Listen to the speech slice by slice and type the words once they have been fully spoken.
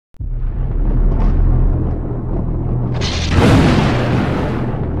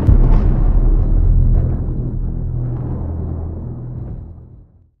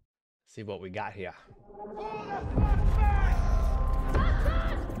what we got here.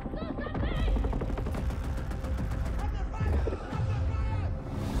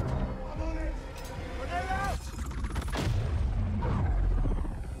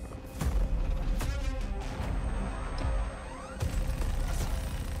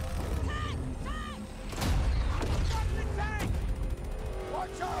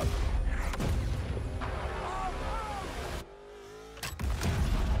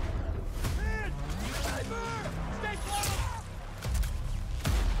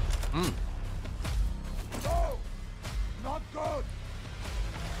 No! Not good!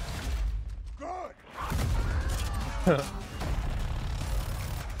 Good!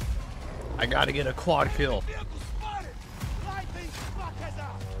 I gotta get a quad kill. Vehicle spotted! Light these fuckers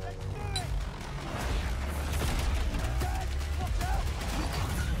up! Let's do it! Dad, watch out!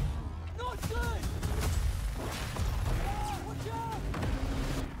 Not good! Ah, watch out!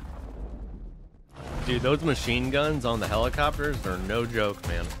 Dude, those machine guns on the helicopters are no joke,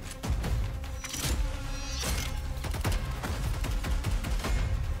 man.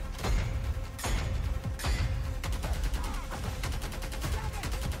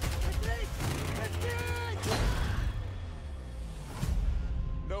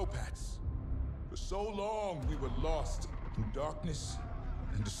 No, Pats. For so long we were lost in darkness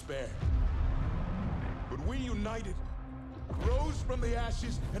and despair. But we united, rose from the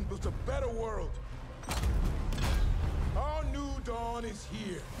ashes, and built a better world. Our new dawn is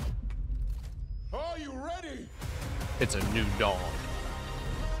here. Are you ready? It's a new dawn.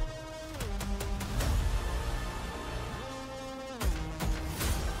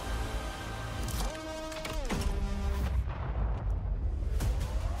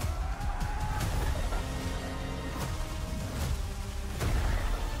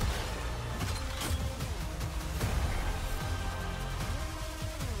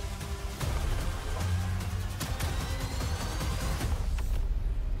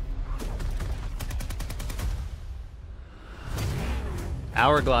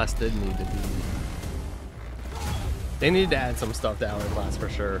 Hourglass did need to be... They need to add some stuff to Hourglass for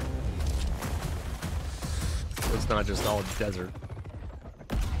sure. So it's not just all desert.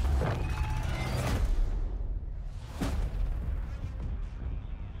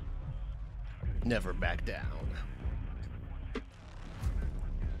 Never back down.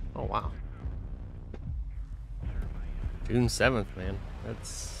 Oh, wow. June 7th, man.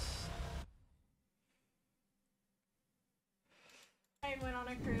 That's... I went on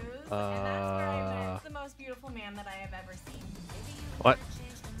a cruise, and that's where I met the most beautiful man that I have ever seen. What?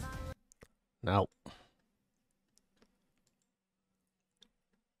 No.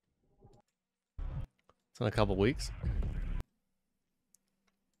 It's in a couple weeks.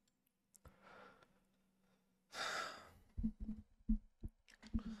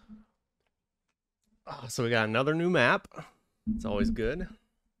 So we got another new map. It's always good.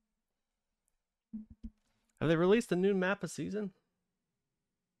 Have they released a new map a season?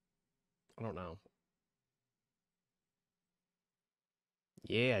 I don't know.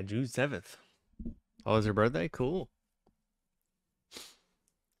 Yeah, June 7th. Oh, is your birthday? Cool.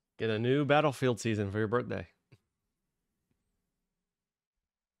 Get a new Battlefield season for your birthday.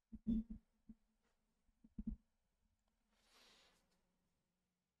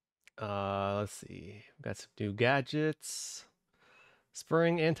 Let's see. We've got some new gadgets.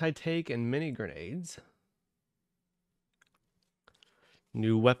 Spring anti-tank and mini grenades.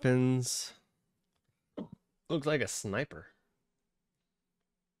 New weapons. Looks like a sniper.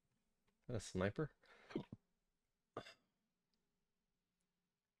 Is that a sniper?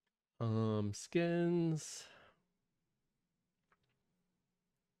 Skins.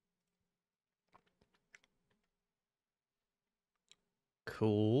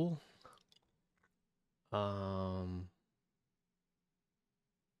 Cool.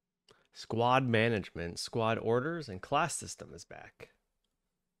 Squad management, squad orders, and class system is back.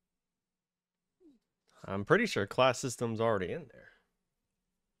 I'm pretty sure class system's already in there.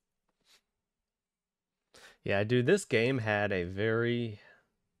 Yeah, dude, this game had a very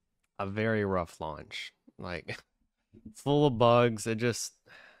rough launch. Like, full of bugs. It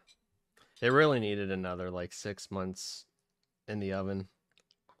really needed another like 6 months in the oven.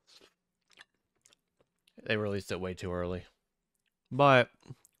 They released it way too early. But,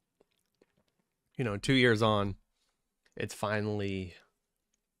 you know, 2 years on, it's finally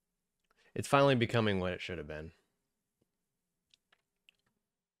becoming what it should have been.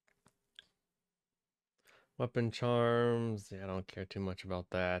 Weapon charms. Yeah, I don't care too much about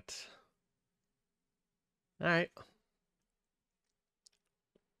that. All right.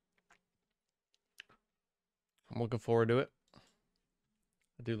 I'm looking forward to it.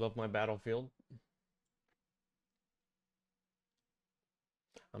 I do love my Battlefield.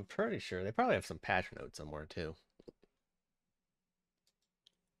 I'm pretty sure they probably have some patch notes somewhere too.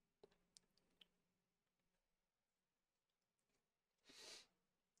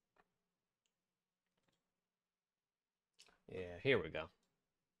 Yeah, here we go.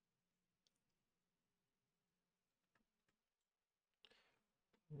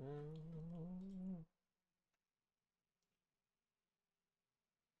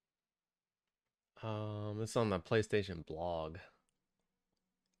 It's on the PlayStation blog.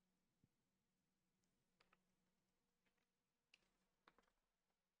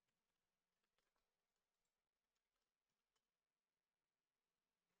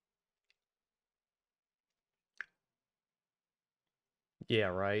 Yeah,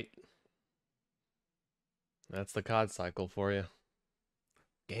 right. That's the COD cycle for you.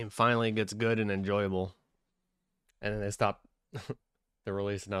 Game finally gets good and enjoyable, and then they stop. They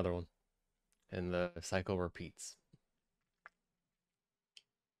release another one, and the cycle repeats.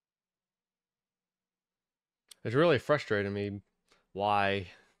 It's really frustrating me why,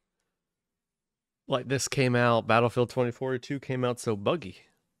 like, this came out, Battlefield 2042 came out so buggy.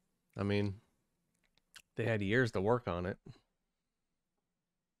 I mean, they had years to work on it,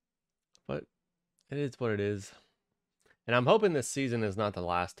 but it is what it is. And I'm hoping this season is not the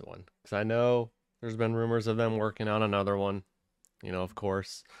last one, because I know there's been rumors of them working on another one, of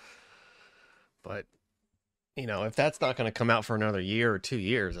course. But, if that's not going to come out for another year or 2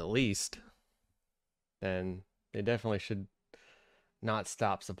 years at least, then they definitely should not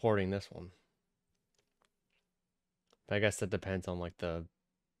stop supporting this one. But I guess that depends on like the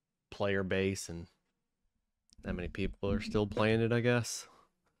player base and how many people are still playing it, I guess.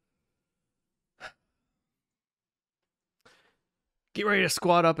 Get ready to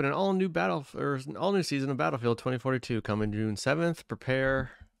squad up in an all-new season of Battlefield 2042 coming June 7th.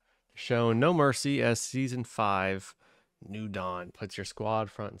 Prepare show no mercy as Season 5 New Dawn puts your squad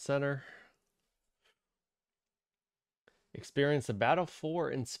front and center. Experience the Battle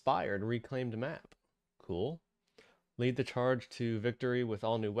 4 inspired reclaimed map. Cool. Lead the charge to victory with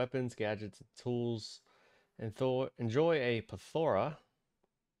all new weapons, gadgets, and tools. And enjoy a plethora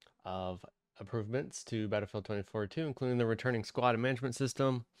of improvements to Battlefield 2042, including the returning squad management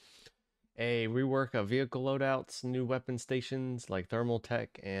system, a rework of vehicle loadouts, new weapon stations like thermal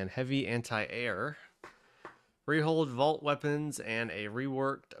tech and heavy anti-air, rehold vault weapons, and a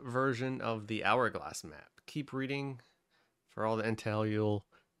reworked version of the Hourglass map. Keep reading for all the intel you'll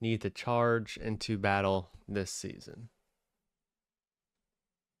need to charge into battle this season.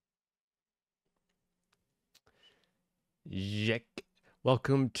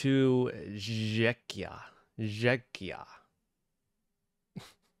 Welcome to Czechia.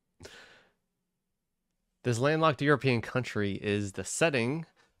 This landlocked European country is the setting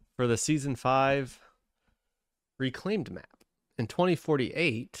for the Season 5 reclaimed map. In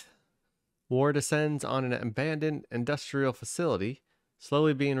 2048, war descends on an abandoned industrial facility,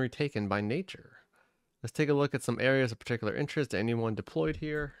 slowly being retaken by nature. Let's take a look at some areas of particular interest to anyone deployed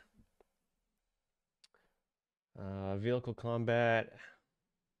here. Vehicle combat.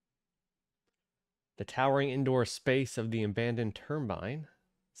 The towering indoor space of the abandoned turbine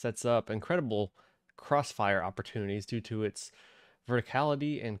sets up incredible crossfire opportunities due to its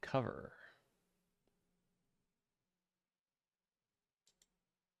verticality and cover.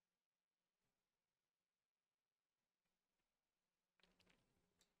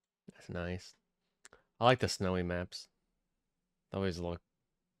 That's nice. I like the snowy maps. They always look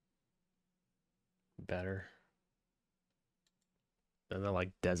better than the like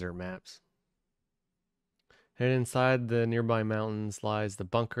desert maps. Hidden inside the nearby mountains lies the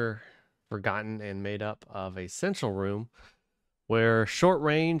bunker, forgotten and made up of a central room where short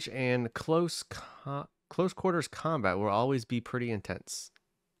range and close quarters combat will always be pretty intense.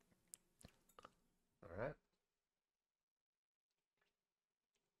 All right.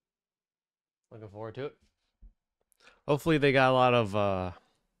 Looking forward to it. Hopefully they got a lot of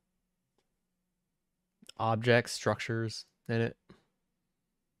objects, structures in it.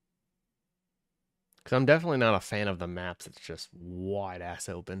 Because I'm definitely not a fan of the maps. It's just wide ass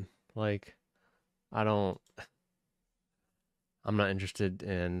open. Like, I'm not interested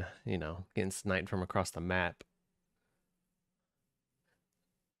in, getting sniped from across the map.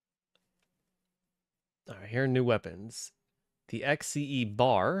 All right, here are new weapons. The XCE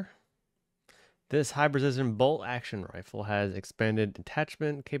bar. This high precision bolt action rifle has expanded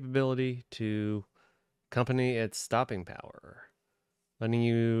attachment capability to accompany its stopping power, letting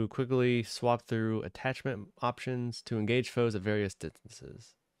you quickly swap through attachment options to engage foes at various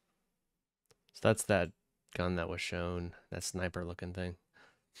distances. So that's that gun that was shown, that sniper looking thing.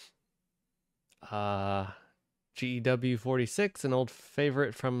 GEW-46, an old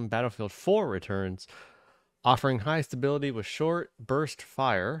favorite from Battlefield 4, returns, offering high stability with short burst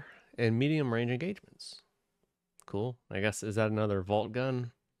fire and medium range engagements. Cool. I guess, is that another Vault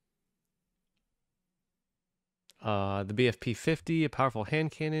gun? The BFP-50, a powerful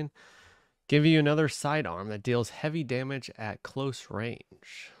hand cannon, give you another sidearm that deals heavy damage at close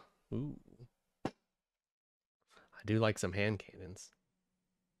range. Ooh. I do like some hand cannons.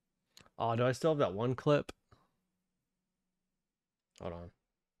 Oh, do I still have that one clip? Hold on.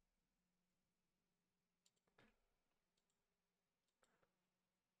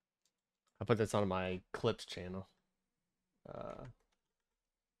 I put this on my clips channel.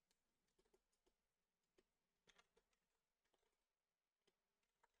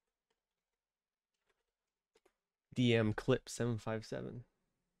 DM clip 757.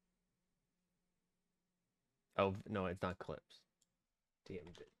 Oh, no, it's not clips. DM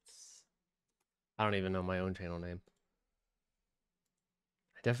bits. I don't even know my own channel name.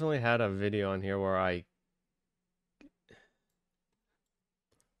 I definitely had a video on here where I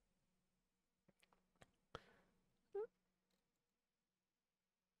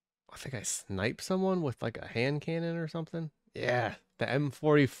think I sniped someone with like a hand cannon or something. Yeah, the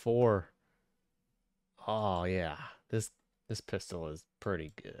M44. Oh yeah, this pistol is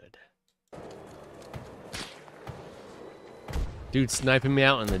pretty good. Dude sniping me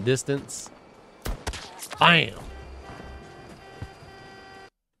out in the distance. Bam!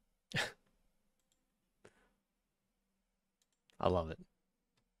 I love it.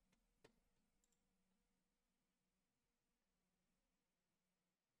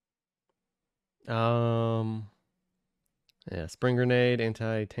 Yeah, spring grenade,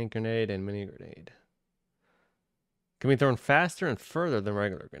 anti-tank grenade, and mini grenade. Can be thrown faster and further than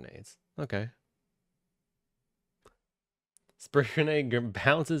regular grenades. Okay. Spring grenade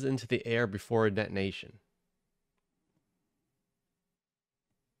bounces into the air before a detonation.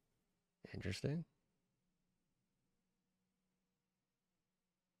 Interesting.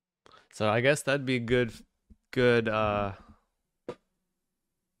 So I guess that'd be good trying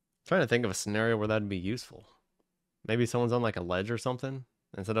to think of a scenario where that'd be useful. Maybe someone's on like a ledge or something.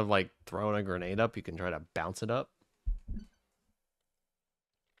 Instead of like throwing a grenade up, you can try to bounce it up.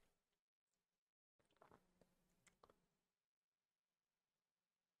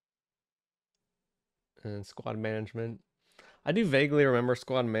 And squad management. I do vaguely remember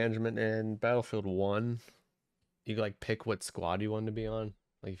squad management in Battlefield 1. You could like pick what squad you wanted to be on.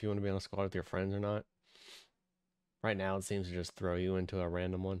 Like if you want to be on a squad with your friends or not. Right now it seems to just throw you into a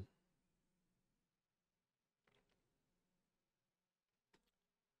random one.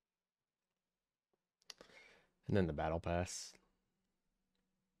 And then the battle pass.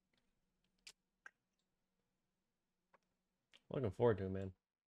 Looking forward to it, man.